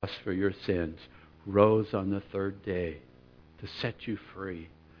for your sins, rose on the third day to set you free,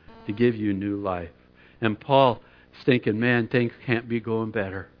 to give you new life. And Paul is thinking, man, things can't be going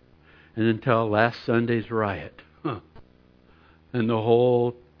better. And until last Sunday's riot. And the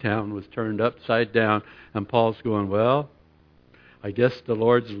whole town was turned upside down. And Paul's going, well, I guess the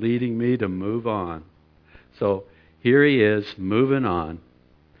Lord's leading me to move on. So here he is, moving on.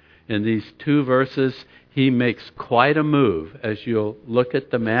 In these 2 verses, he makes quite a move. As you'll look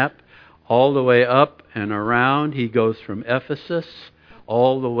at the map, all the way up and around, he goes from Ephesus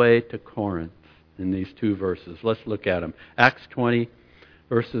all the way to Corinth in these 2 verses. Let's look at them. Acts 20,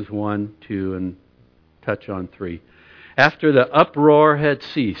 verses 1, 2, and touch on 3. After the uproar had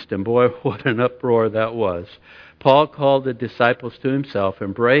ceased, and boy, what an uproar that was, Paul called the disciples to himself,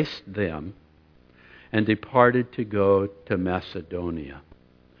 embraced them, and departed to go to Macedonia.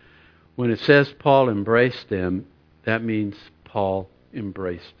 When it says Paul embraced them, that means Paul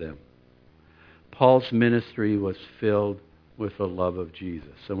embraced them. Paul's ministry was filled with the love of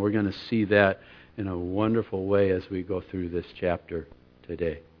Jesus. And we're going to see that in a wonderful way as we go through this chapter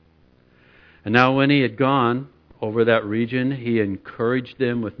today. And now when he had gone over that region, he encouraged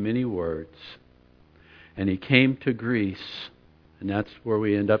them with many words. And he came to Greece, and that's where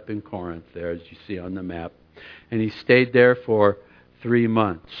we end up in Corinth there, as you see on the map. And he stayed there for 3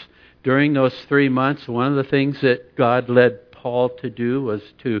 months. During those 3 months, one of the things that God led Paul to do was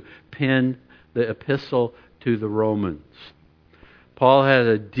to pen the epistle to the Romans. Paul had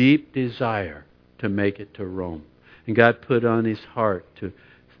a deep desire to make it to Rome. And God put on his heart to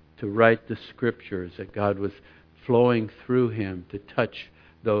write the scriptures that God was flowing through him to touch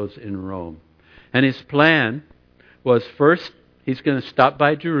those in Rome. And his plan was, first, he's going to stop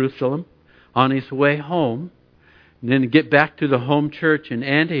by Jerusalem on his way home, and then get back to the home church in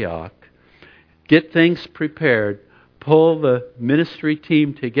Antioch, get things prepared, pull the ministry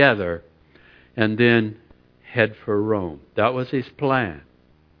team together, and then head for Rome. That was his plan.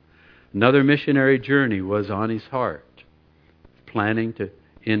 Another missionary journey was on his heart, planning to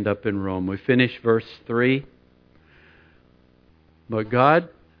end up in Rome. We finish verse 3. But God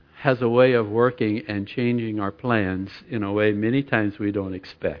has a way of working and changing our plans in a way many times we don't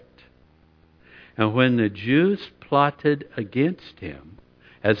expect. And when the Jews plotted against him,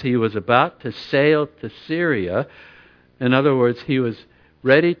 as he was about to sail to Syria, in other words, he was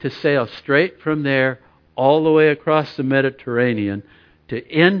ready to sail straight from there all the way across the Mediterranean to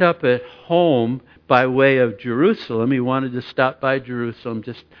end up at home by way of Jerusalem. He wanted to stop by Jerusalem,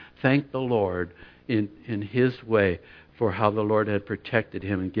 just thank the Lord in his way for how the Lord had protected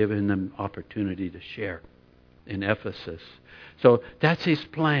him and given them opportunity to share in Ephesus. So that's his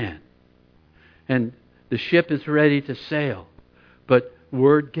plan. And the ship is ready to sail. But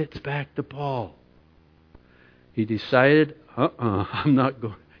word gets back to Paul. He decided, I'm not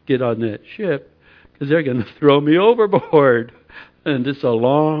going to get on that ship because they're going to throw me overboard. And it's a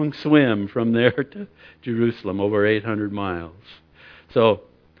long swim from there to Jerusalem, over 800 miles. So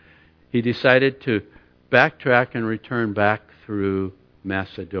he decided to backtrack and return back through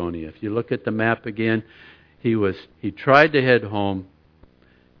Macedonia. If you look at the map again, he tried to head home,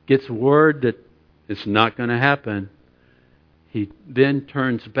 gets word that it's not going to happen. He then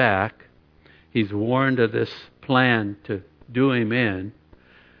turns back. He's warned of this plan to do him in,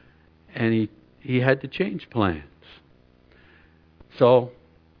 and he had to change plans. So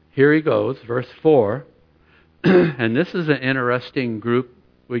here he goes, verse 4. And this is an interesting group.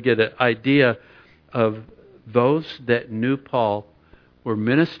 We get an idea of those that knew Paul, were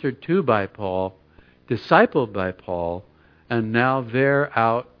ministered to by Paul, discipled by Paul, and now they're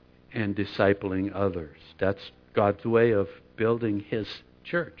out and discipling others. That's God's way of building his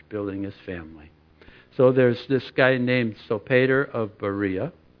church, building his family. So there's this guy named Sopater of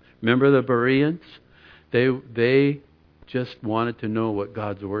Berea. Remember the Bereans? They just wanted to know what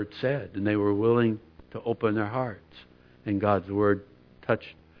God's Word said, and they were willing to open their hearts. And God's Word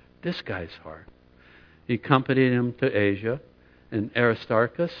touched this guy's heart. He accompanied him to Asia, and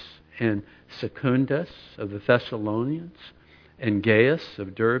Aristarchus and Secundus of the Thessalonians, and Gaius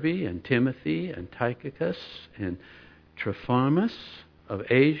of Derbe, and Timothy, and Tychicus, and Trophimus of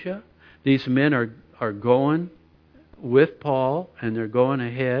Asia. These men are going with Paul, and they're going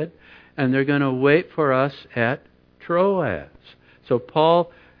ahead, and they're going to wait for us at Troas. So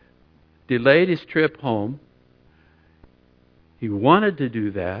Paul delayed his trip home. He wanted to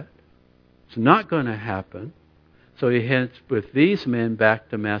do that. It's not going to happen. So he heads with these men back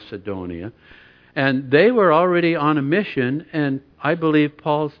to Macedonia. And they were already on a mission, and I believe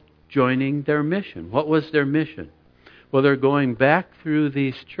Paul's joining their mission. What was their mission? Well, they're going back through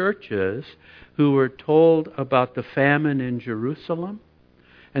these churches who were told about the famine in Jerusalem,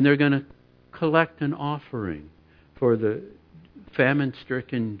 And they're going to collect an offering for the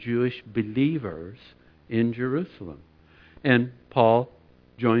famine-stricken Jewish believers in Jerusalem. And Paul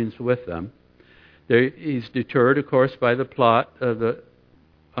joins with them. He's deterred, of course, by the plot of the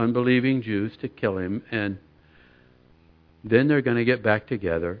unbelieving Jews to kill him. And then they're going to get back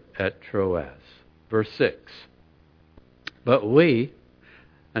together at Troas. Verse 6. But we,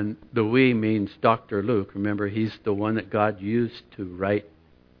 and the we means Dr. Luke. Remember, he's the one that God used to write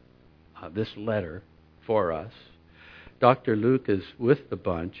this letter for us. Dr. Luke is with the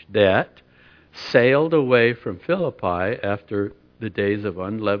bunch that sailed away from Philippi after the days of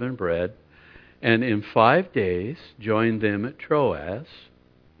unleavened bread, and in 5 days joined them at Troas,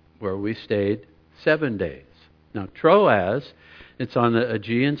 where we stayed 7 days. Now, Troas, it's on the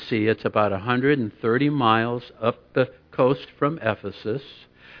Aegean Sea. It's about 130 miles up the coast from Ephesus.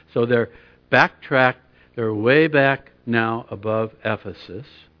 So they're backtracked. They're way back now above Ephesus.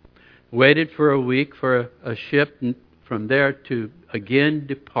 Waited for a week for a ship from there to again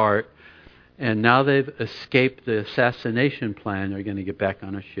depart. And now they've escaped the assassination plan. They're going to get back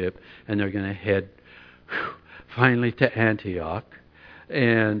on a ship and they're going to head finally to Antioch,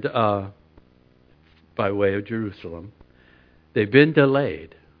 and by way of Jerusalem. They've been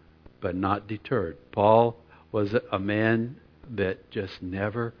delayed, but not deterred. Paul was a man that just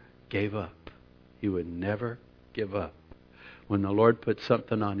never gave up. He would never give up. When the Lord put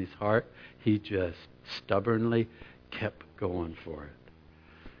something on his heart, he just stubbornly kept going for it.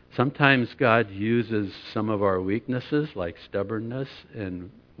 Sometimes God uses some of our weaknesses, like stubbornness, and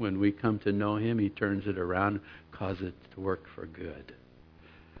when we come to know Him, He turns it around, causes it to work for good.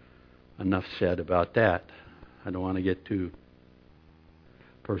 Enough said about that. I don't want to get too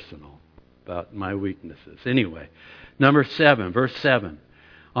personal about my weaknesses. Anyway, number 7, verse 7.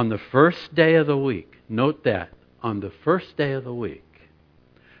 On the first day of the week, note that, on the first day of the week,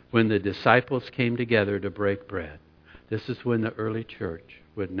 when the disciples came together to break bread, this is when the early church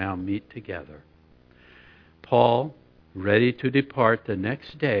would now meet together. Paul, ready to depart the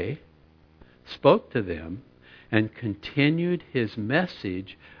next day, spoke to them and continued his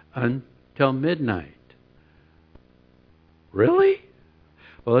message until midnight. Really?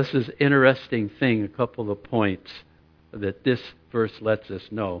 Well, this is an interesting thing, a couple of points that this verse lets us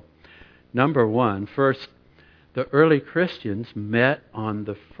know. Number one, first, the early Christians met on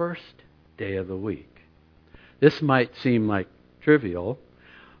the first day of the week. This might seem like trivial,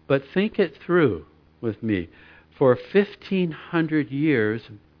 but think it through with me. For 1,500 years,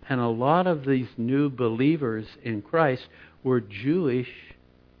 and a lot of these new believers in Christ were Jewish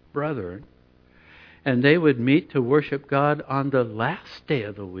brethren, and they would meet to worship God on the last day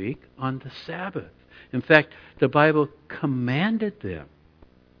of the week, on the Sabbath. In fact, the Bible commanded them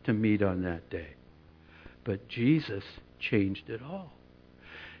to meet on that day. But Jesus changed it all.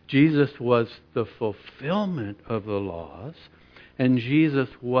 Jesus was the fulfillment of the laws, and Jesus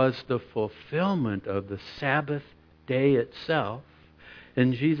was the fulfillment of the Sabbath day itself.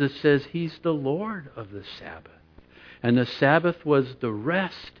 And Jesus says He's the Lord of the Sabbath. And the Sabbath was the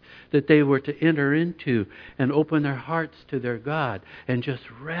rest that they were to enter into and open their hearts to their God and just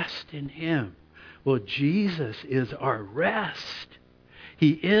rest in Him. Well, Jesus is our rest.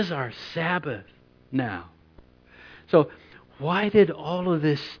 He is our Sabbath now. So why did all of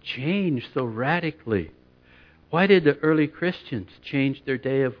this change so radically? Why did the early Christians change their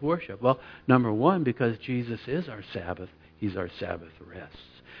day of worship? Well, number one, because Jesus is our Sabbath. He's our Sabbath rest.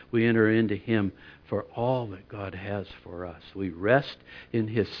 We enter into Him for all that God has for us. We rest in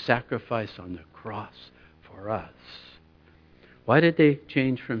His sacrifice on the cross for us. Why did they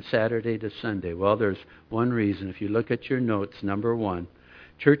change from Saturday to Sunday? Well, there's one reason. If you look at your notes, number one,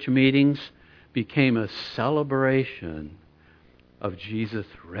 church meetings became a celebration of Jesus'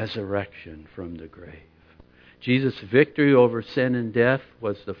 resurrection from the grave. Jesus' victory over sin and death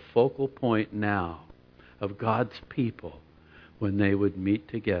was the focal point now of God's people when they would meet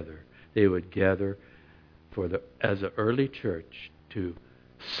together. They would gather as an early church to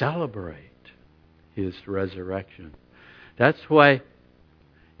celebrate His resurrection. That's why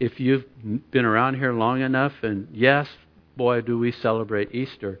if you've been around here long enough, and yes, boy, do we celebrate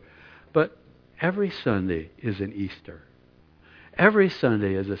Easter, but every Sunday is an Easter. Every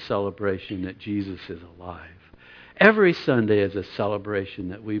Sunday is a celebration that Jesus is alive. Every Sunday is a celebration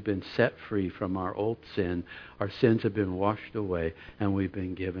that we've been set free from our old sin. Our sins have been washed away, and we've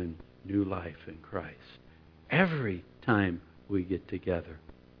been given new life in Christ. Every time we get together.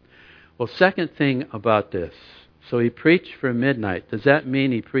 Well, second thing about this. So He preached from midnight. Does that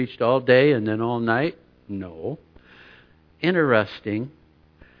mean He preached all day and then all night? No. Interesting.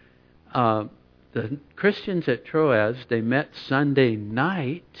 the Christians at Troas, they met Sunday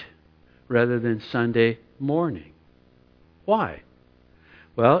night rather than Sunday morning. Why?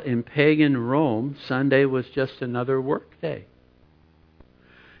 Well, in pagan Rome, Sunday was just another work day.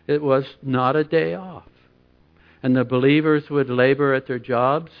 It was not a day off. And the believers would labor at their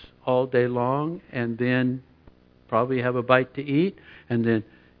jobs all day long and then probably have a bite to eat and then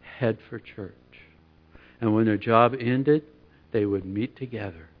head for church. And when their job ended, they would meet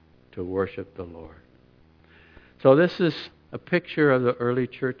together to worship the Lord. So this is a picture of the early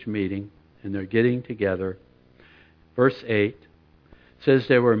church meeting, and they're getting together. Verse 8 says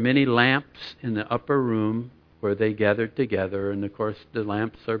there were many lamps in the upper room where they gathered together, and of course the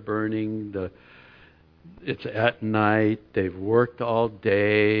lamps are burning. It's at night. They've worked all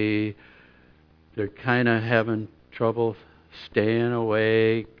day. They're kind of having trouble staying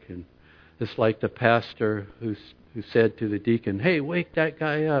awake, and it's like the pastor who said to the deacon, "Hey, wake that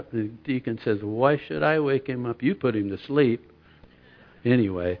guy up." The deacon says, "Why should I wake him up? You put him to sleep."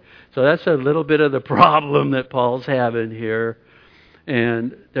 Anyway, so that's a little bit of the problem that Paul's having here.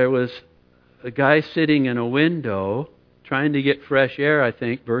 And there was a guy sitting in a window trying to get fresh air, I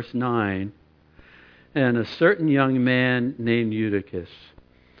think, verse 9. And a certain young man named Eutychus,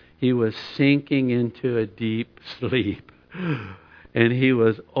 he was sinking into a deep sleep. And he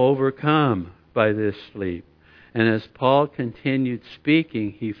was overcome by this sleep. And as Paul continued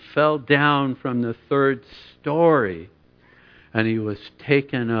speaking, he fell down from the third story and he was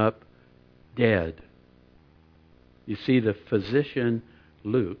taken up dead. You see, the physician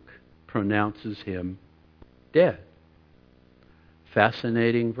Luke pronounces him dead.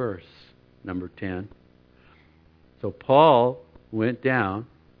 Fascinating verse, number 10. So Paul went down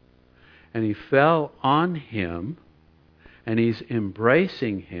and he fell on him and he's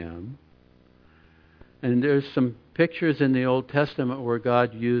embracing him. And there's some pictures in the Old Testament where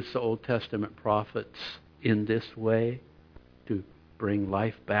God used the Old Testament prophets in this way to bring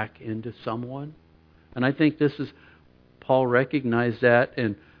life back into someone. And I think this is, Paul recognized that,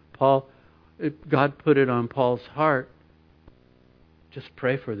 and God put it on Paul's heart. Just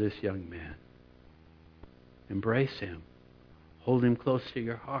pray for this young man. Embrace him. Hold him close to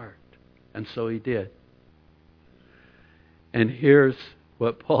your heart. And so he did. And here's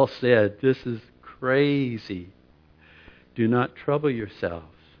what Paul said. This is crazy. Do not trouble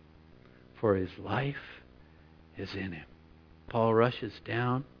yourselves, for his life is in him. Paul rushes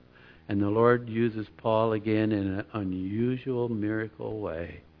down, and the Lord uses Paul again in an unusual miracle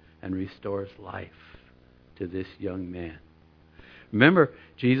way and restores life to this young man. Remember,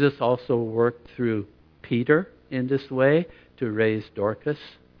 Jesus also worked through Peter in this way to raise Dorcas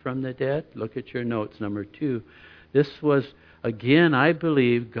from the dead. Look at your notes, number 2. This was, again, I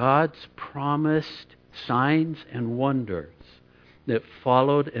believe, God's promised signs and wonders that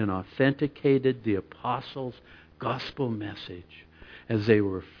followed and authenticated the apostles' gospel message as they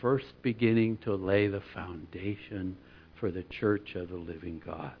were first beginning to lay the foundation for the church of the living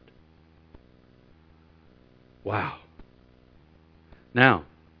God. Wow. Now,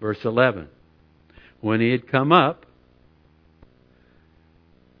 verse 11. When he had come up,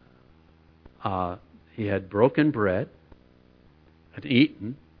 he had broken bread and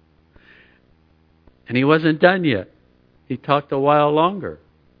eaten, and he wasn't done yet. He talked a while longer,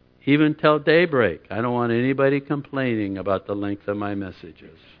 even till daybreak. I don't want anybody complaining about the length of my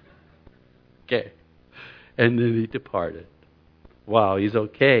messages. Okay. And then he departed. Wow, he's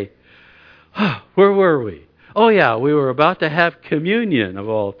okay. Where were we? Oh yeah, we were about to have communion, of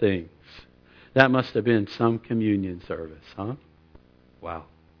all things. That must have been some communion service, huh? Wow.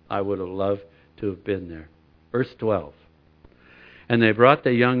 I would have loved to have been there. Verse 12. And they brought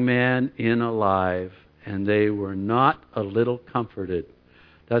the young man in alive, and they were not a little comforted.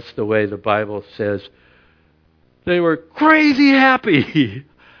 That's the way the Bible says. They were crazy happy.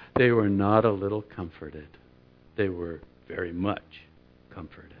 They were not a little comforted. They were very much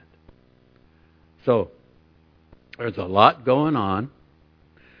comforted. So, there's a lot going on.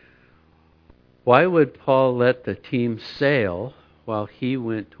 Why would Paul let the team sail while he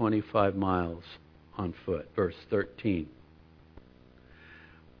went 25 miles on foot? Verse 13.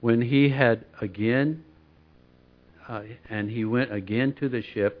 When he had again, and he went again to the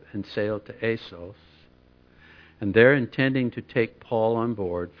ship and sailed to Assos, and there intending to take Paul on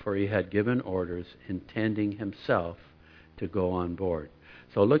board, for he had given orders, intending himself to go on board.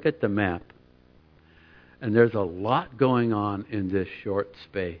 So look at the map. And there's a lot going on in this short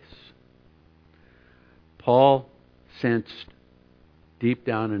space. Paul sensed deep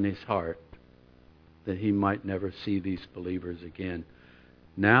down in his heart that he might never see these believers again.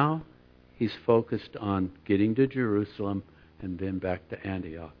 Now he's focused on getting to Jerusalem and then back to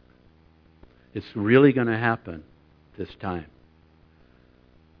Antioch. It's really going to happen this time.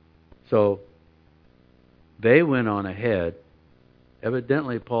 So they went on ahead.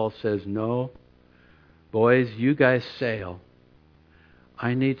 Evidently, Paul says, no, boys, you guys sail.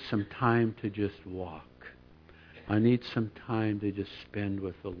 I need some time to just walk. I need some time to just spend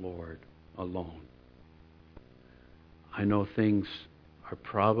with the Lord alone. I know things are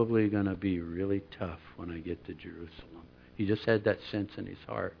probably going to be really tough when I get to Jerusalem. He just had that sense in his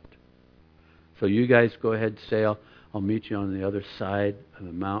heart. So you guys go ahead, sail. I'll meet you on the other side of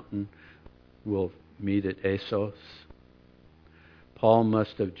the mountain. We'll meet at Assos. Paul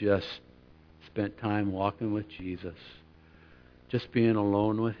must have just spent time walking with Jesus, just being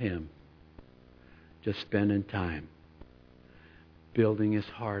alone with Him, just spending time, building his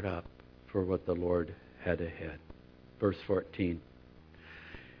heart up for what the Lord had ahead. Verse 14.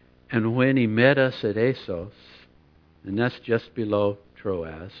 And when he met us at Assos, and that's just below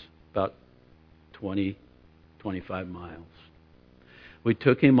Troas, about 25 miles, we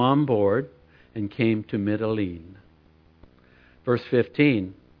took him on board and came to Mytilene. Verse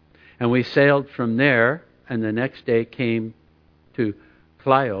 15. And we sailed from there, and the next day came to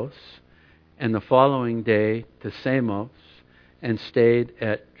Chios, and the following day to Samos, and stayed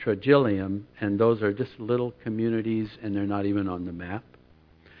at Trogyllium, and those are just little communities, and they're not even on the map.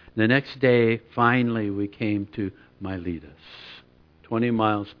 The next day, finally, we came to Miletus, 20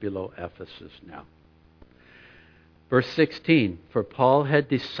 miles below Ephesus now. Verse 16, for Paul had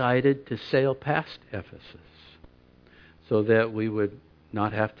decided to sail past Ephesus so that we would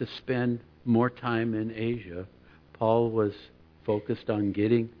not have to spend more time in Asia. Paul was focused on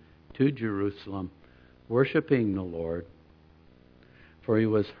getting to Jerusalem, worshiping the Lord, for he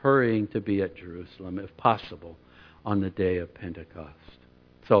was hurrying to be at Jerusalem, if possible, on the day of Pentecost.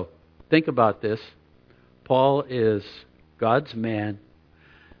 So, think about this. Paul is God's man.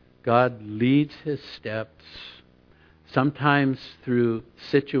 God leads his steps, sometimes through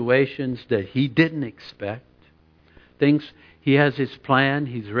situations that he didn't expect. He has his plan.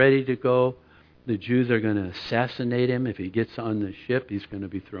 He's ready to go. The Jews are going to assassinate him. If he gets on the ship, he's going to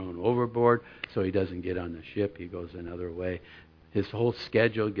be thrown overboard. So he doesn't get on the ship. He goes another way. His whole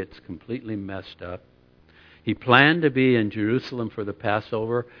schedule gets completely messed up. He planned to be in Jerusalem for the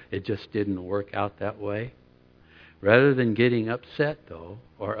Passover. It just didn't work out that way. Rather than getting upset, though,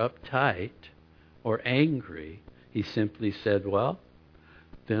 or uptight, or angry, he simply said, well,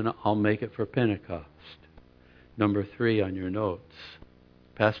 then I'll make it for Pentecost. Number 3 on your notes.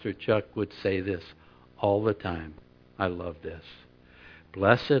 Pastor Chuck would say this all the time. I love this.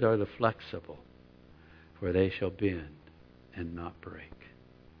 Blessed are the flexible, for they shall bend and not break.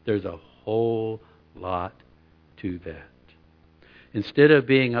 There's a whole lot to that. Instead of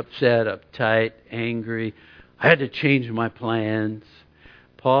being upset, uptight, angry, I had to change my plans,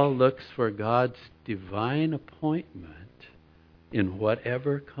 Paul looks for God's divine appointment in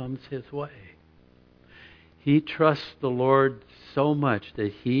whatever comes his way. He trusts the Lord so much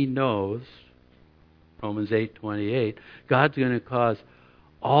that he knows, Romans 8:28, God's going to cause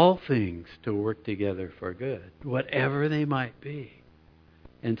all things to work together for good, whatever they might be.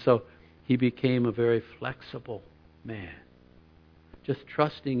 And so he became a very flexible man, just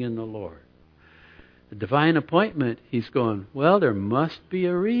trusting in the Lord. The divine appointment, he's going, well, there must be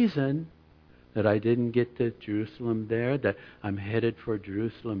a reason that I didn't get to Jerusalem there, that I'm headed for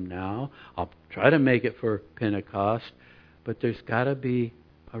Jerusalem now. I'll try to make it for Pentecost, but there's got to be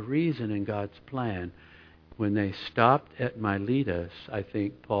a reason in God's plan. When they stopped at Miletus, I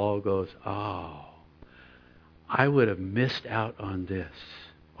think Paul goes, oh, I would have missed out on this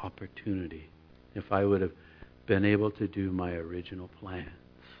opportunity if I would have been able to do my original plans.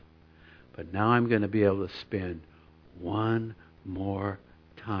 But now I'm going to be able to spend one more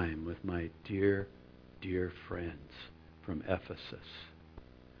time with my dear, dear friends from Ephesus.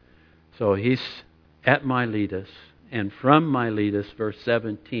 So he's at Miletus, and from Miletus, verse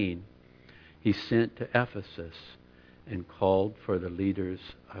 17, he sent to Ephesus and called for the leaders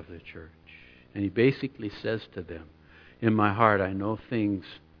of the church. And he basically says to them, in my heart, I know things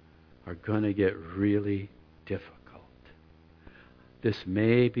are going to get really difficult. This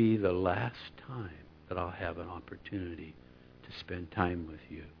may be the last time that I'll have an opportunity to spend time with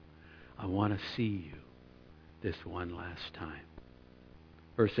you. I want to see you this one last time.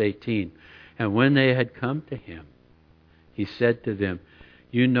 Verse 18, and when they had come to him, he said to them,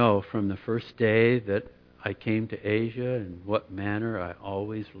 you know from the first day that I came to Asia in what manner I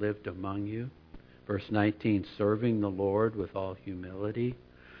always lived among you. Verse 19, serving the Lord with all humility,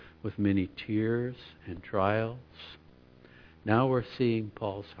 with many tears and trials. Now we're seeing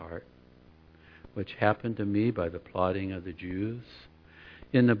Paul's heart, which happened to me by the plotting of the Jews.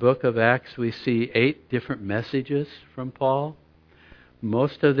 In the book of Acts, we see 8 different messages from Paul.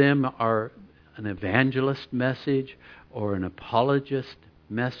 Most of them are an evangelist message or an apologist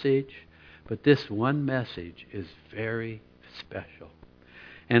message, but this one message is very special.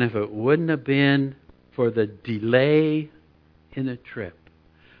 And if it wouldn't have been for the delay in the trip,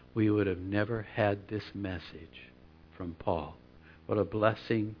 we would have never had this message from Paul. What a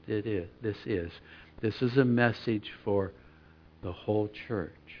blessing this is. This is a message for the whole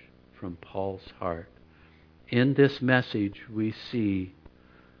church from Paul's heart. In this message, we see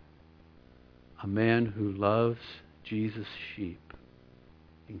a man who loves Jesus' sheep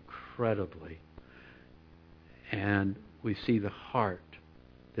incredibly. And we see the heart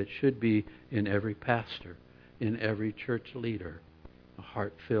that should be in every pastor, in every church leader, a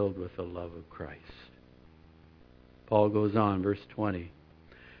heart filled with the love of Christ. Paul goes on, verse 20.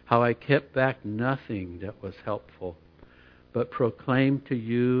 How I kept back nothing that was helpful, but proclaimed to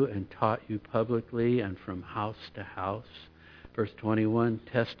you and taught you publicly and from house to house. Verse 21,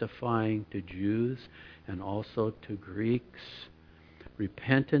 testifying to Jews and also to Greeks,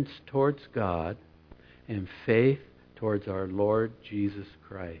 repentance towards God and faith towards our Lord Jesus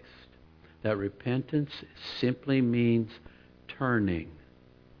Christ. That repentance simply means turning.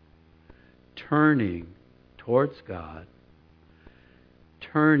 Turning towards God.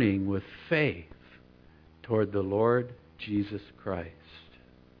 Turning with faith toward the Lord Jesus Christ.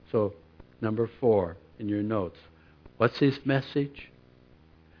 So, number 4 in your notes. What's his message?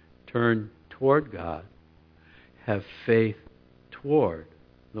 Turn toward God. Have faith toward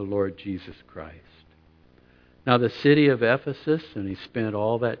the Lord Jesus Christ. Now the city of Ephesus, and he spent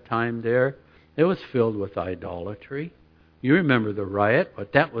all that time there, it was filled with idolatry. You remember the riot,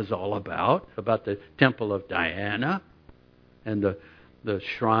 what that was all about the temple of Diana and the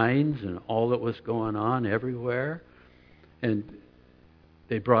shrines and all that was going on everywhere. And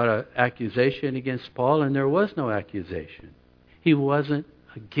they brought an accusation against Paul, and there was no accusation. He wasn't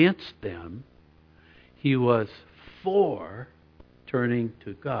against them. He was for turning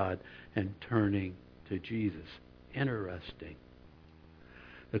to God and turning to Jesus. Interesting.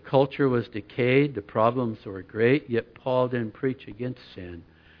 The culture was decayed. The problems were great. Yet Paul didn't preach against sin.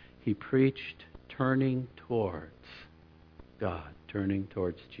 He preached turning towards God, turning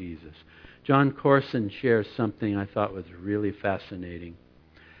towards Jesus. John Corson shares something I thought was really fascinating.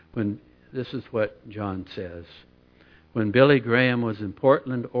 This is what John says. When Billy Graham was in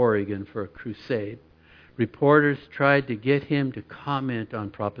Portland, Oregon for a crusade, reporters tried to get him to comment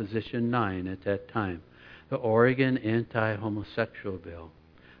on Proposition 9 at that time, the Oregon anti-homosexual bill.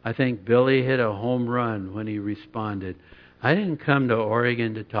 I think Billy hit a home run when he responded, I didn't come to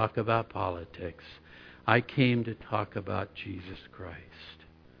Oregon to talk about politics. I came to talk about Jesus Christ.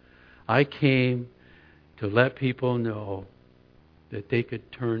 I came to let people know that they could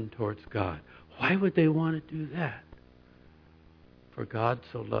turn towards God. Why would they want to do that? For God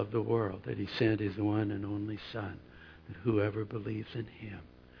so loved the world that he sent his one and only Son, that whoever believes in him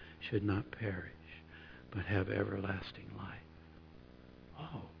should not perish, but have everlasting life.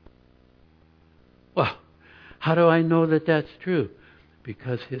 Oh. Well, how do I know that that's true?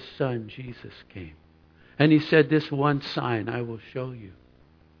 Because his Son, Jesus, came. And he said, this one sign I will show you.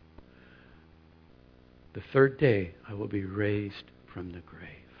 The third day I will be raised from the grave.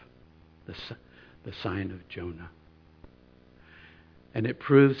 The sign of Jonah. And it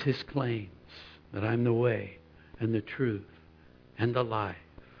proves his claims that I'm the way and the truth and the life.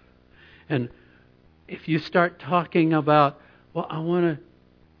 And if you start talking about, well, I want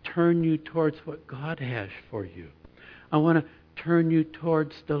to turn you towards what God has for you. I want to turn you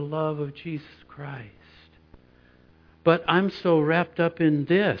towards the love of Jesus Christ. But I'm so wrapped up in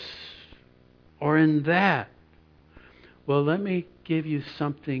this or in that. Well, let me give you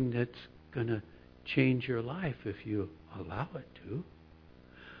something that's going to change your life if you allow it to.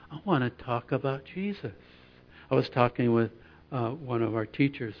 I want to talk about Jesus. I was talking with one of our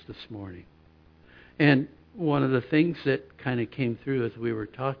teachers this morning. And one of the things that kind of came through as we were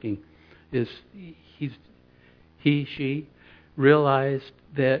talking is she realized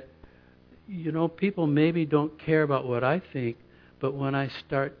that, people maybe don't care about what I think, but when I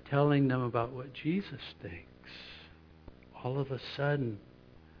start telling them about what Jesus thinks, all of a sudden,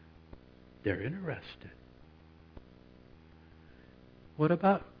 they're interested. What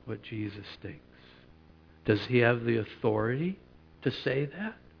about what Jesus thinks? Does he have the authority to say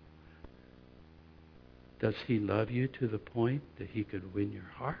that? Does he love you to the point that he could win your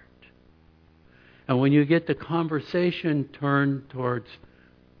heart? And when you get the conversation turned towards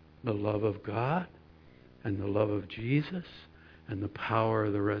the love of God and the love of Jesus and the power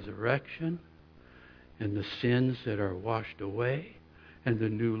of the resurrection and the sins that are washed away and the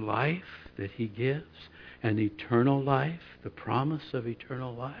new life that He gives, and eternal life, the promise of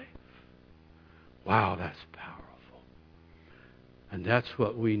eternal life. Wow, that's powerful. And that's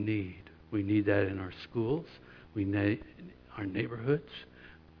what we need. We need that in our schools, we need our neighborhoods,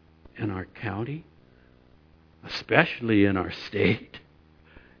 in our county, especially in our state,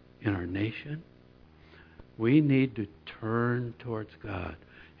 in our nation. We need to turn towards God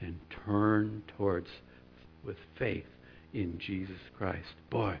and turn towards with faith in Jesus Christ.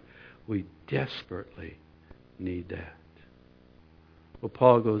 Boy, we desperately need that. Well,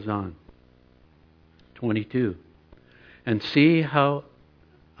 Paul goes on. 22. And see how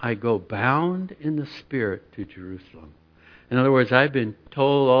I go bound in the Spirit to Jerusalem. In other words, I've been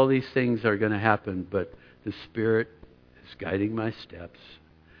told all these things are going to happen, but the Spirit is guiding my steps.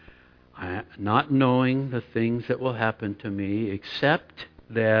 Not knowing the things that will happen to me, except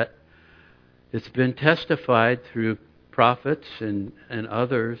that it's been testified through prophets and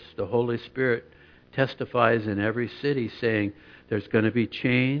others. The Holy Spirit testifies in every city saying there's going to be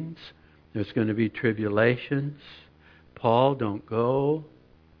chains, there's going to be tribulations. Paul, don't go.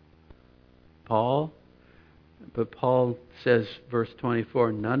 Paul. But Paul says, verse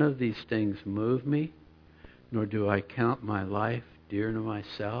 24, none of these things move me, nor do I count my life dear to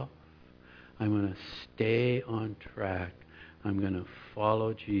myself. I'm going to stay on track. I'm going to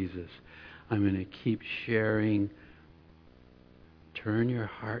follow Jesus. I'm going to keep sharing. Turn your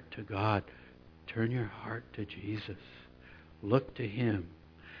heart to God. Turn your heart to Jesus. Look to Him.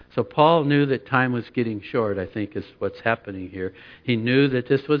 So Paul knew that time was getting short, I think is what's happening here. He knew that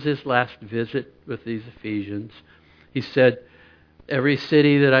this was his last visit with these Ephesians. He said, every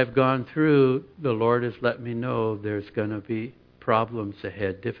city that I've gone through, the Lord has let me know there's going to be problems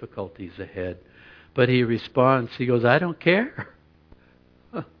ahead, difficulties ahead. But he responds, he goes, I don't care.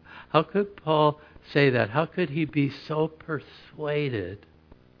 How could Paul say that? How could he be so persuaded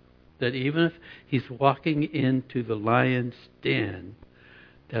that even if he's walking into the lion's den,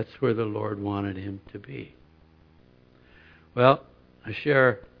 that's where the Lord wanted him to be? Well, I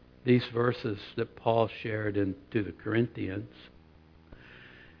share these verses that Paul shared to the Corinthians.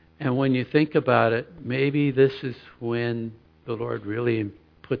 And when you think about it, maybe this is when the Lord really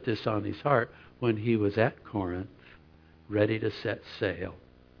put this on his heart, when he was at Corinth, ready to set sail.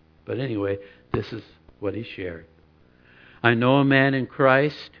 But anyway, this is what he shared. I know a man in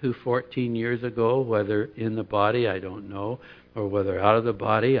Christ who 14 years ago, whether in the body, I don't know, or whether out of the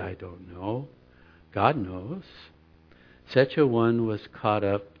body, I don't know. God knows. Such a one was caught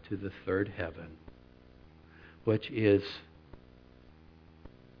up to the third heaven, which is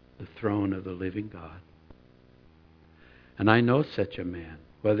the throne of the living God. And I know such a man,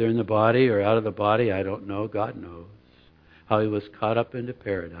 whether in the body or out of the body, I don't know. God knows how he was caught up into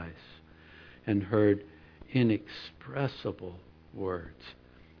paradise and heard inexpressible words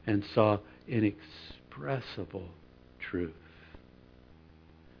and saw inexpressible truth.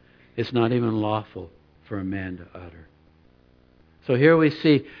 It's not even lawful for a man to utter. So here we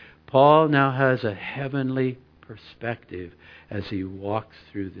see Paul now has a heavenly perspective as he walks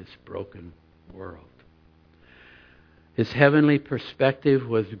through this broken world. His heavenly perspective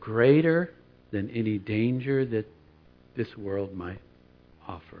was greater than any danger that this world might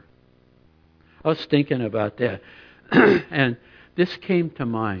offer. I was thinking about that, and this came to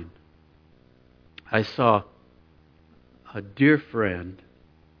mind. I saw a dear friend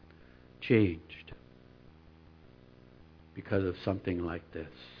changed because of something like this.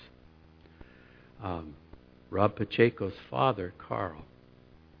 Rob Pacheco's father, Carl,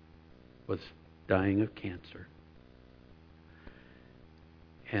 was dying of cancer.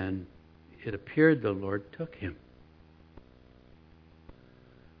 And it appeared the Lord took him.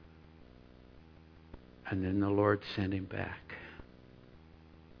 And then the Lord sent him back.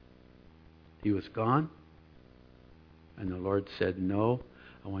 He was gone. And the Lord said, no,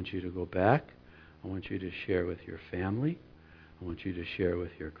 I want you to go back. I want you to share with your family. I want you to share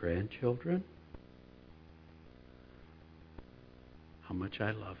with your grandchildren how much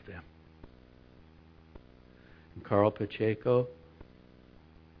I love them. And Carl Pacheco,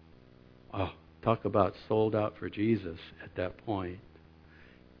 talk about sold out for Jesus at that point.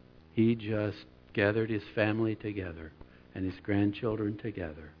 He just gathered his family together and his grandchildren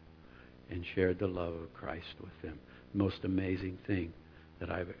together and shared the love of Christ with them. The most amazing thing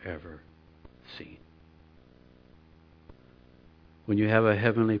that I've ever seen. When you have a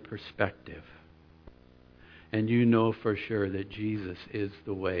heavenly perspective and you know for sure that Jesus is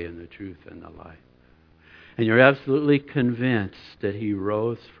the way and the truth and the life, and you're absolutely convinced that He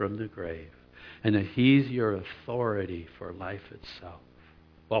rose from the grave and that He's your authority for life itself,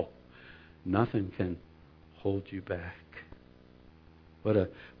 well, nothing can hold you back.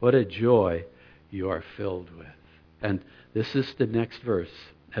 What a joy you are filled with. And this is the next verse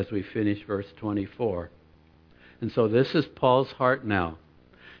as we finish verse 24. And so this is Paul's heart now.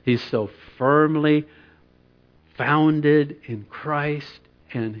 He's so firmly founded in Christ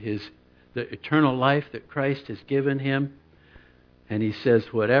and the eternal life that Christ has given him. And he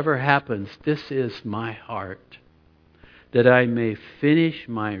says, whatever happens, this is my heart, that I may finish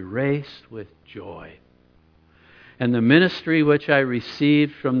my race with joy. And the ministry which I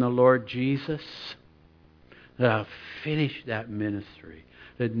received from the Lord Jesus, that I'll finish that ministry,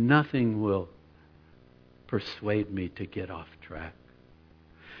 that nothing will persuade me to get off track,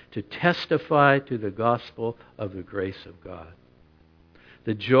 to testify to the gospel of the grace of God.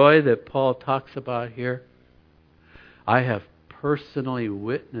 The joy that Paul talks about here, I have personally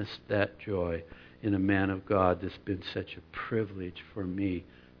witnessed that joy in a man of God that's been such a privilege for me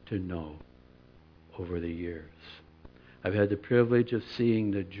to know over the years. I've had the privilege of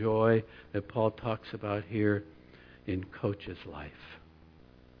seeing the joy that Paul talks about here in Coach's life.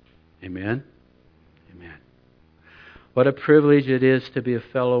 Amen? Amen. What a privilege it is to be a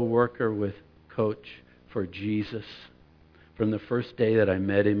fellow worker with Coach for Jesus. From the first day that I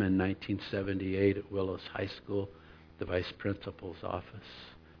met him in 1978 at Willows High School, the vice principal's office,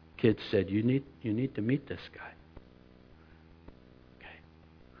 kids said, you need to meet this guy. Okay.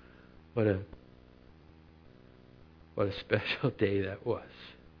 What a special day that was.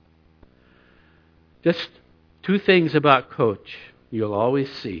 Just two things about Coach you'll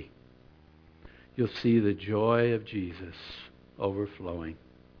always see. You'll see the joy of Jesus overflowing.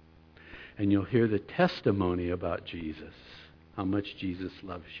 And you'll hear the testimony about Jesus, how much Jesus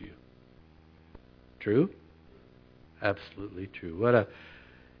loves you. True? Absolutely true. What an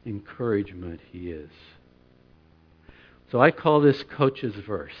encouragement he is. So I call this Coach's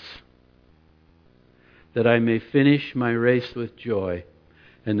verse, that I may finish my race with joy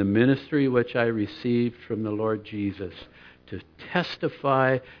and the ministry which I received from the Lord Jesus, to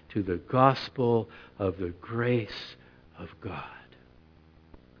testify to the gospel of the grace of God.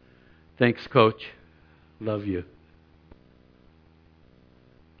 Thanks, Coach. Love you.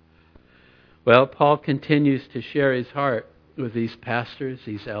 Well, Paul continues to share his heart with these pastors,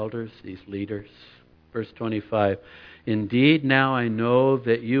 these elders, these leaders. Verse 25, indeed, now I know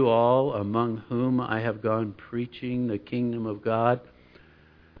that you all, among whom I have gone preaching the kingdom of God,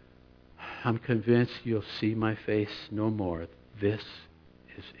 I'm convinced you'll see my face no more. This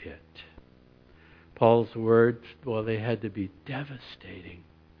is it. Paul's words, well, they had to be devastating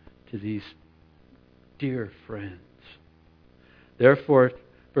to these dear friends. Therefore,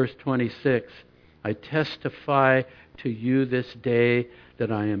 verse 26, I testify to you this day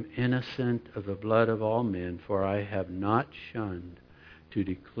that I am innocent of the blood of all men, for I have not shunned to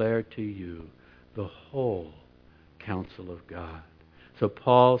declare to you the whole counsel of God. So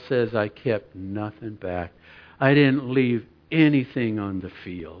Paul says, I kept nothing back. I didn't leave anything on the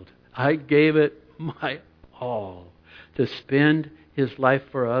field. I gave it my all to spend his life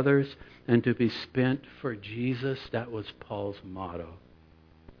for others and to be spent for Jesus. That was Paul's motto.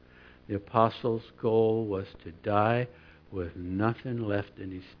 The apostle's goal was to die with nothing left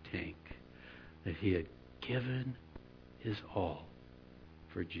in his tank, that he had given his all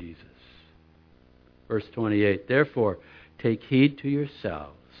for Jesus. Verse 28, therefore, take heed to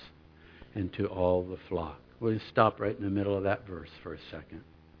yourselves and to all the flock. We'll stop right in the middle of that verse for a second.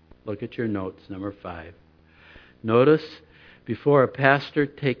 Look at your notes, number 5. Notice, before a pastor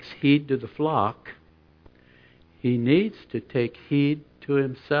takes heed to the flock, he needs to take heed to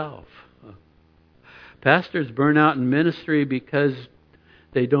himself. Pastors burn out in ministry because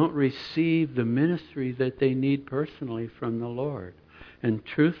they don't receive the ministry that they need personally from the Lord. And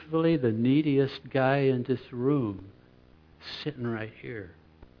truthfully, the neediest guy in this room, sitting right here,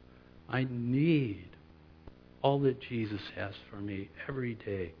 I need all that Jesus has for me every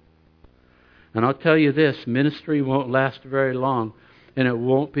day. And I'll tell you this, ministry won't last very long, and it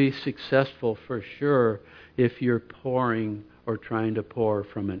won't be successful for sure if you're pouring or trying to pour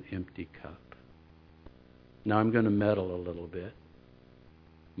from an empty cup. Now I'm going to meddle a little bit.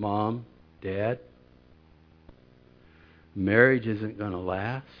 Mom, Dad, marriage isn't going to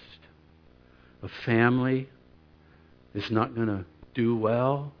last. A family is not going to do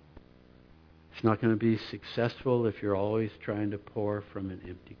well. It's not going to be successful if you're always trying to pour from an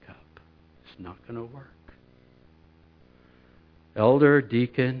empty cup. It's not going to work. Elder,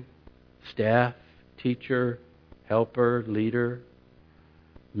 deacon, staff, teacher, helper, leader,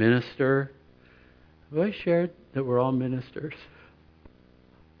 minister. Have I shared that we're all ministers?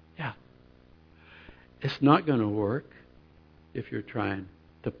 Yeah. It's not going to work if you're trying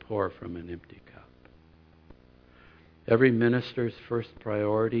to pour from an empty cup. Every minister's first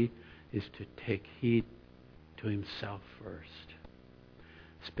priority is to take heed to himself first.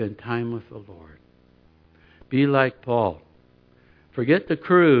 Spend time with the Lord. Be like Paul. Forget the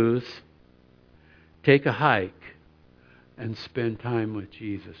cruise. Take a hike and spend time with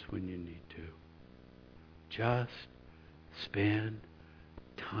Jesus when you need to. Just spend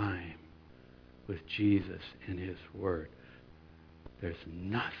time with Jesus in His Word. There's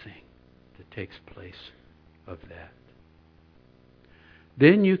nothing that takes place of that.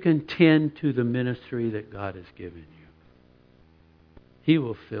 Then you can tend to the ministry that God has given you. He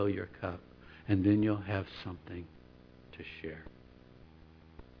will fill your cup, and then you'll have something to share.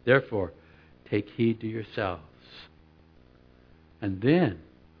 Therefore, take heed to yourselves, and then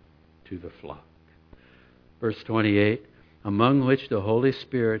to the flock. Verse 28, among which the Holy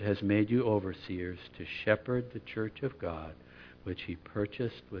Spirit has made you overseers to shepherd the church of God, which He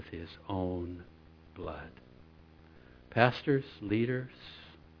purchased with His own blood. Pastors, leaders,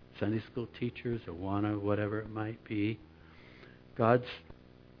 Sunday school teachers, Awana, whatever it might be, God's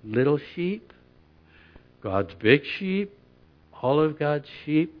little sheep, God's big sheep, all of God's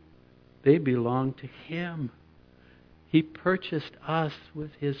sheep, they belong to Him. He purchased us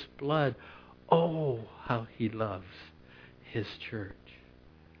with His blood. Oh, how He loves His church.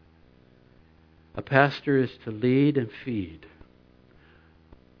 A pastor is to lead and feed.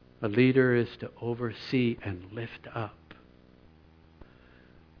 A leader is to oversee and lift up.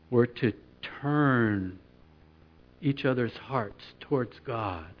 We're to turn each other's hearts towards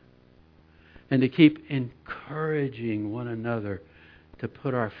God and to keep encouraging one another to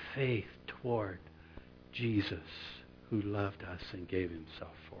put our faith toward Jesus, who loved us and gave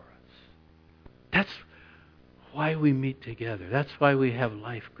Himself for us. That's why we meet together. That's why we have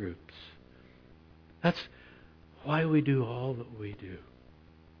life groups. That's why we do all that we do.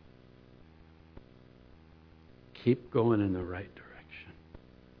 Keep going in the right direction.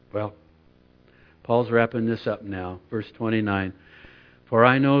 Well, Paul's wrapping this up now. Verse 29. For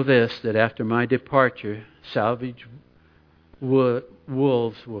I know this, that after my departure, savage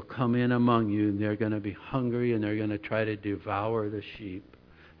wolves will come in among you, and they're going to be hungry, and they're going to try to devour the sheep.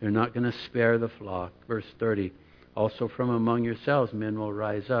 They're not going to spare the flock. Verse 30. Also from among yourselves men will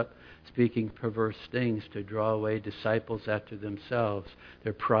rise up, speaking perverse things to draw away disciples after themselves.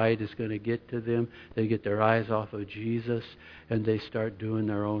 Their pride is going to get to them. They get their eyes off of Jesus, and they start doing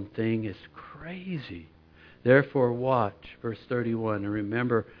their own thing. It's crazy. Therefore watch, verse 31, and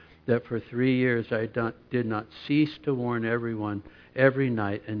remember that for 3 years I did not cease to warn everyone every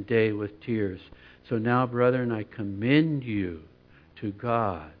night and day with tears. So now, brethren, I commend you to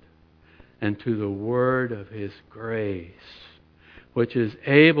God and to the word of His grace, which is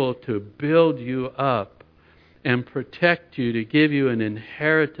able to build you up and protect you, to give you an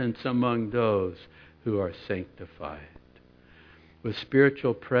inheritance among those who are sanctified. With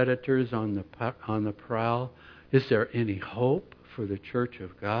spiritual predators on the prowl, is there any hope for the church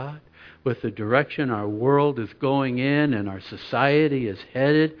of God? With the direction our world is going in and our society is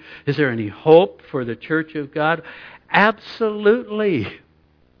headed, is there any hope for the church of God? Absolutely.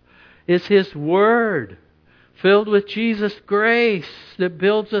 It's His Word, filled with Jesus' grace, that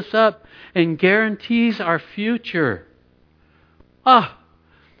builds us up and guarantees our future.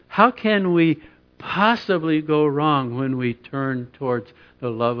 How can we possibly go wrong when we turn towards the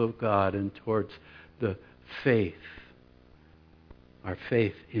love of God and towards the faith, our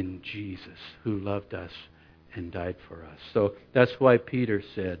faith in Jesus, who loved us and died for us? So that's why Peter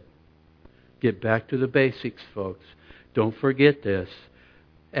said, get back to the basics, folks. Don't forget this.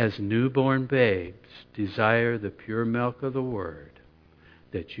 As newborn babes, desire the pure milk of the Word,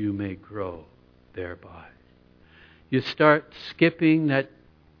 that you may grow thereby. You start skipping that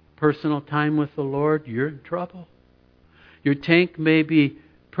personal time with the Lord, you're in trouble. Your tank may be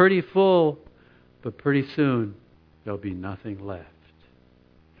pretty full, but pretty soon there'll be nothing left.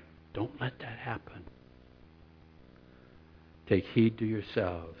 Don't let that happen. Take heed to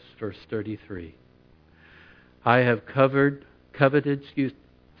yourselves. Verse 33. I have coveted,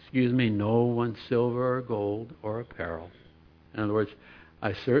 no one's silver or gold or apparel. In other words,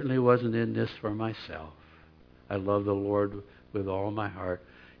 I certainly wasn't in this for myself. I love the Lord with all my heart.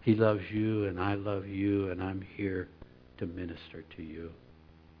 He loves you and I love you, and I'm here to minister to you.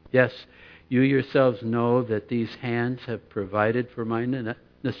 Yes, you yourselves know that these hands have provided for my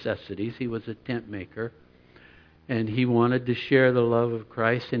necessities. He was a tent maker, and he wanted to share the love of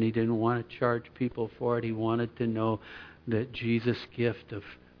Christ, and he didn't want to charge people for it. He wanted to know that Jesus' gift of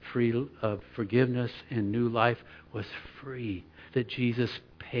forgiveness and new life was free, that Jesus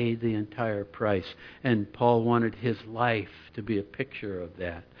paid the entire price. And Paul wanted his life to be a picture of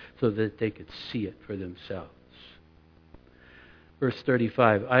that so that they could see it for themselves. Verse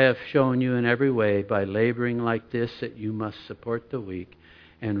 35, I have shown you in every way by laboring like this that you must support the weak.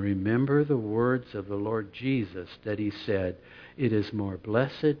 And remember the words of the Lord Jesus that He said, it is more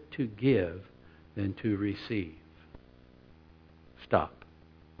blessed to give than to receive. Stop.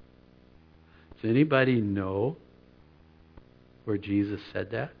 Does anybody know where Jesus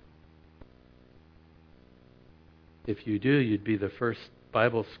said that? If you do, you'd be the first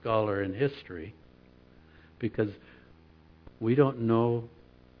Bible scholar in history, because we don't know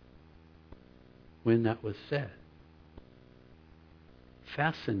when that was said.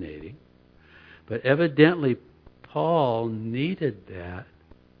 Fascinating. But evidently, Paul needed that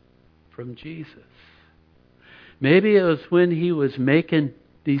from Jesus. Maybe it was when he was making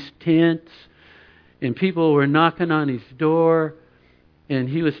these tents and people were knocking on his door and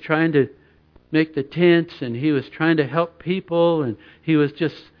he was trying to make the tents and he was trying to help people and he was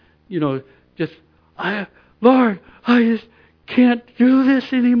just, Lord, I just can't do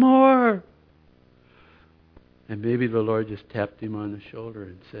this anymore. And maybe the Lord just tapped him on the shoulder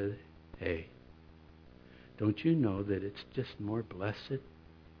and said, hey, don't you know that it's just more blessed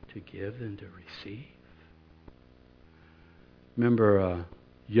to give than to receive? Remember a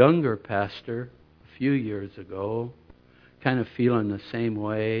younger pastor a few years ago, kind of feeling the same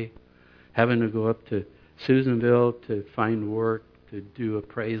way, having to go up to Susanville to find work, to do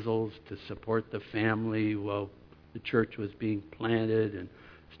appraisals, to support the family while the church was being planted, and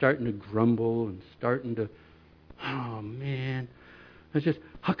starting to grumble and starting to, oh man,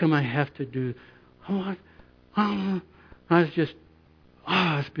 how come I have to do, I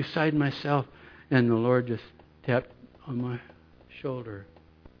was beside myself. And the Lord just tapped on my shoulder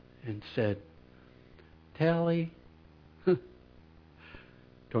and said, Tally,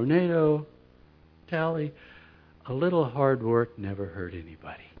 tornado, Tally, a little hard work never hurt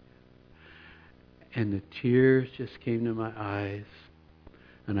anybody. And the tears just came to my eyes.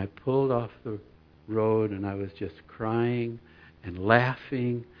 And I pulled off the road and I was just crying and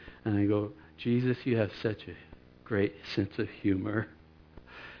laughing. And I go, Jesus, you have such a great sense of humor.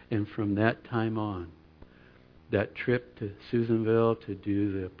 And from that time on, that trip to Susanville to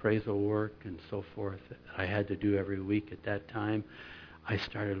do the appraisal work and so forth that I had to do every week at that time, I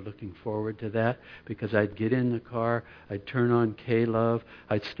started looking forward to that, because I'd get in the car, I'd turn on K-Love,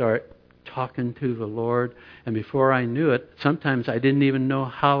 I'd start talking to the Lord, and before I knew it, sometimes I didn't even know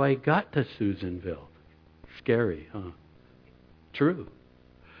how I got to Susanville. Scary, huh? True.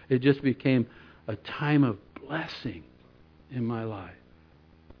 It just became a time of blessing in my life.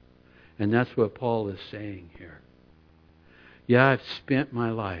 And that's what Paul is saying here. Yeah, I've spent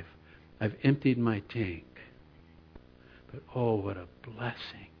my life. I've emptied my tank. But oh, what a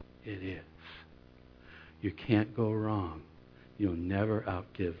blessing it is. You can't go wrong. You'll never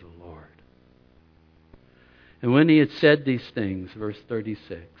outgive the Lord. And when he had said these things, verse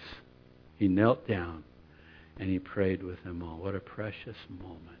 36, he knelt down and he prayed with them all. What a precious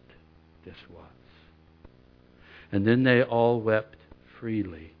moment this was. And then they all wept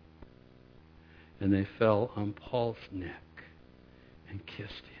freely. And they fell on Paul's neck and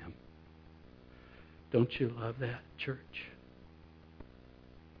kissed him. Don't you love that, church?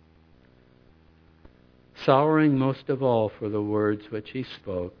 Sorrowing most of all for the words which he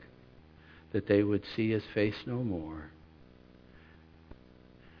spoke, that they would see his face no more.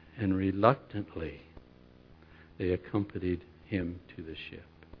 And reluctantly, they accompanied him to the ship.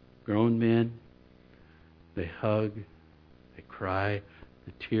 Grown men, they hug, they cry.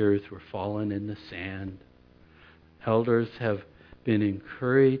 The tears were falling in the sand. Elders have been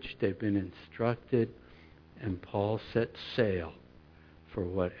encouraged, they've been instructed, and Paul set sail for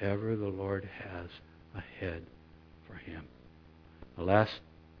whatever the Lord has ahead for him. The last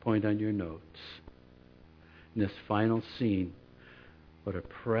point on your notes. In this final scene, what a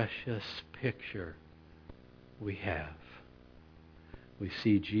precious picture we have. We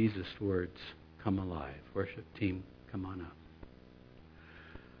see Jesus' words come alive. Worship team, come on up.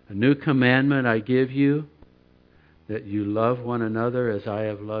 A new commandment I give you, that you love one another as I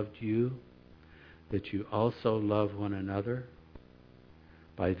have loved you, that you also love one another.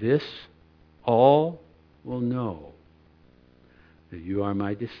 By this, all will know that you are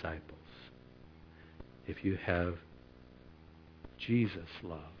my disciples, if you have Jesus'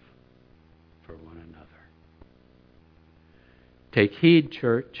 love for one another. Take heed,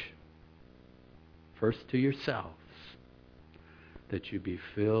 church, first to yourselves, that you be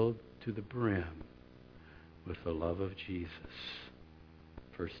filled to the brim with the love of Jesus.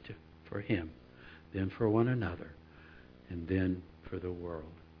 First for him, then for one another, and then for the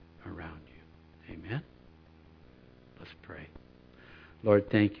world around you. Amen? Let's pray. Lord,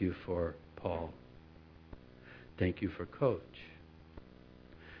 thank you for Paul. Thank you for Coach.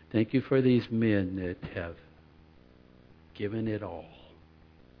 Thank you for these men that have given it all.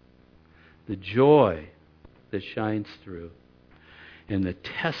 The joy that shines through and the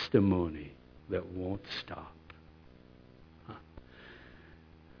testimony that won't stop.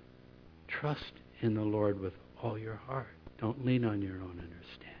 Trust in the Lord with all your heart. Don't lean on your own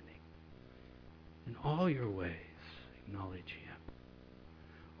understanding. In all your ways, acknowledge Him.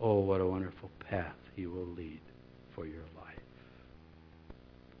 Oh, what a wonderful path He will lead for your life.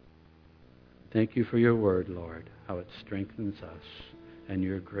 Thank you for your word, Lord, how it strengthens us, and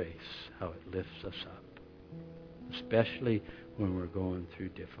your grace, how it lifts us up, especially when we're going through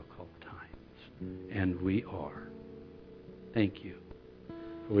difficult times. And we are. Thank you.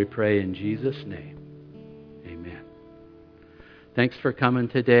 For we pray in Jesus' name. Amen. Thanks for coming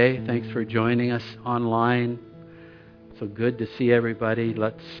today. Thanks for joining us online. So good to see everybody.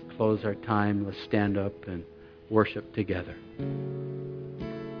 Let's close our time. Let's stand up and worship together.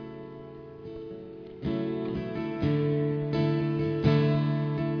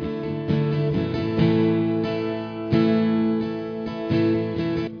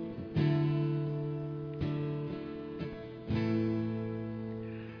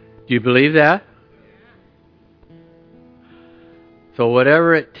 Do you believe that? So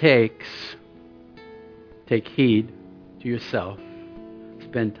whatever it takes, take heed to yourself.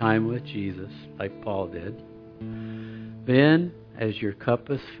 Spend time with Jesus like Paul did. Then, as your cup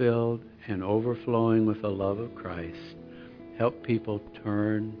is filled and overflowing with the love of Christ, help people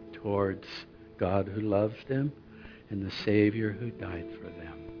turn towards God who loves them and the Savior who died for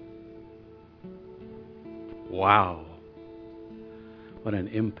them. Wow. What an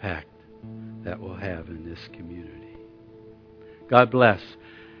impact that will have in this community. God bless.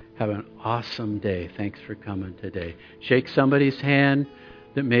 Have an awesome day. Thanks for coming today. Shake somebody's hand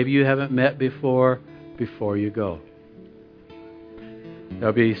that maybe you haven't met before you go.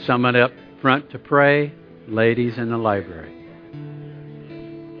 There'll be someone up front to pray, ladies in the library.